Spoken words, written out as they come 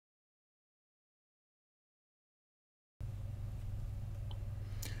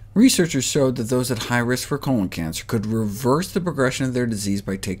Researchers showed that those at high risk for colon cancer could reverse the progression of their disease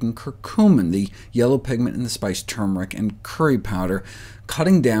by taking curcumin, the yellow pigment in the spice turmeric, and curry powder,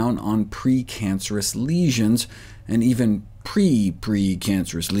 cutting down on precancerous lesions, and even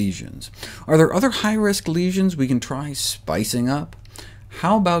precancerous lesions. Are there other high-risk lesions we can try spicing up?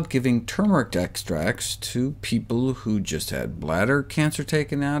 How about giving turmeric extracts to people who just had bladder cancer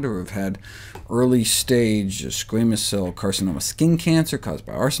taken out, or have had early-stage squamous cell carcinoma skin cancer caused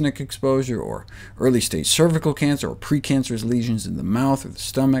by arsenic exposure, or early-stage cervical cancer, or precancerous lesions in the mouth or the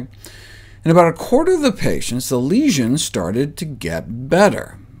stomach? In about a quarter of the patients, the lesions started to get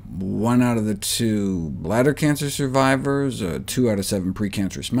better. 1 out of the 2 bladder cancer survivors, 2 out of 7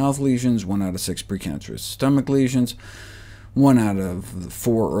 precancerous mouth lesions, 1 out of 6 precancerous stomach lesions, 1 out of the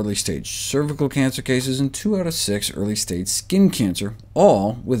 4 early-stage cervical cancer cases, and 2 out of 6 early-stage skin cancer,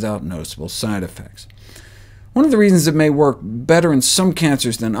 all without noticeable side effects. One of the reasons it may work better in some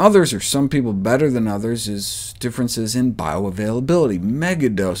cancers than others, or some people better than others, is differences in bioavailability.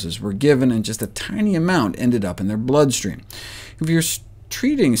 Megadoses were given, and just a tiny amount ended up in their bloodstream. If you're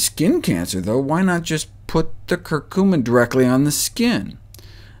treating skin cancer, though, why not just put the curcumin directly on the skin?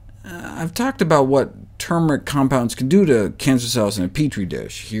 I've talked about what turmeric compounds can do to cancer cells in a petri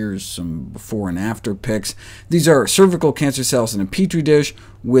dish. Here's some before and after pics. These are cervical cancer cells in a petri dish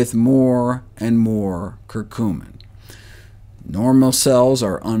with more and more curcumin. Normal cells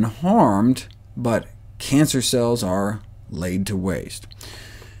are unharmed, but cancer cells are laid to waste.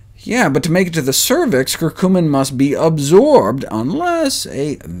 Yeah, but to make it to the cervix, curcumin must be absorbed, unless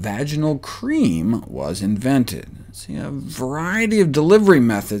a vaginal cream was invented. See, a variety of delivery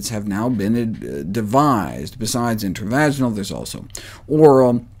methods have now been devised. Besides intravaginal, there's also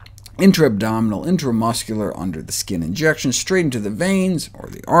oral, intra-abdominal, intramuscular, under-the-skin injection, straight into the veins or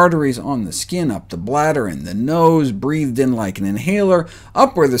the arteries, on the skin, up the bladder and the nose, breathed in like an inhaler,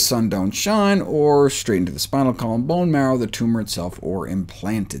 up where the sun don't shine, or straight into the spinal column, bone marrow, the tumor itself, or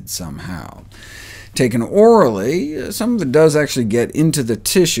implanted somehow. Taken orally, some of it does actually get into the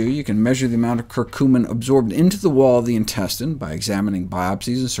tissue. You can measure the amount of curcumin absorbed into the wall of the intestine by examining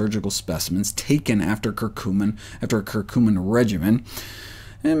biopsies and surgical specimens taken after a curcumin regimen.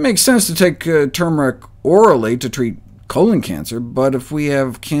 It makes sense to take turmeric orally to treat colon cancer, but if we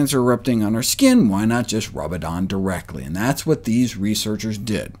have cancer erupting on our skin, why not just rub it on directly? And that's what these researchers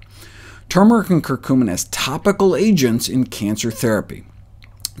did. Turmeric and curcumin as topical agents in cancer therapy.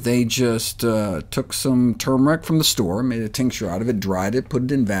 They just took some turmeric from the store, made a tincture out of it, dried it, put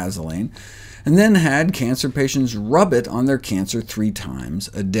it in Vaseline, and then had cancer patients rub it on their cancer 3 times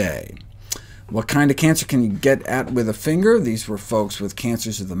a day. What kind of cancer can you get at with a finger? These were folks with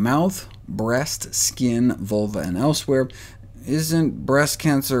cancers of the mouth, breast, skin, vulva, and elsewhere. Isn't breast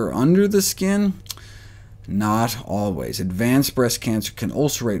cancer under the skin? Not always. Advanced breast cancer can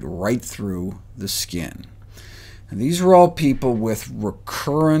ulcerate right through the skin. And these were all people with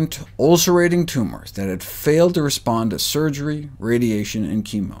recurrent ulcerating tumors that had failed to respond to surgery, radiation, and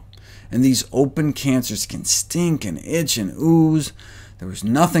chemo. And these open cancers can stink and itch and ooze. There was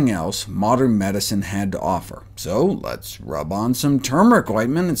nothing else modern medicine had to offer. So let's rub on some turmeric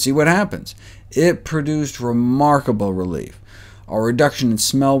ointment and see what happens. It produced remarkable relief. A reduction in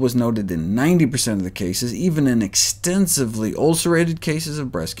smell was noted in 90% of the cases, even in extensively ulcerated cases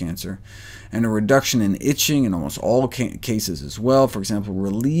of breast cancer, and a reduction in itching in almost all cases as well, for example,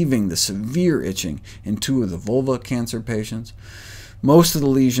 relieving the severe itching in 2 of the vulva cancer patients. Most of the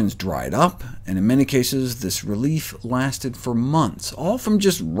lesions dried up, and in many cases this relief lasted for months, all from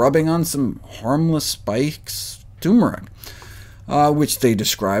just rubbing on some harmless spice turmeric, which they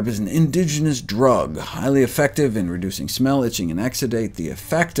describe as an indigenous drug, highly effective in reducing smell, itching, and exudate. The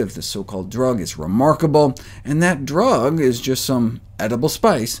effect of the so-called drug is remarkable, and that drug is just some edible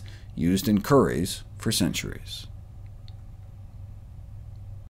spice used in curries for centuries.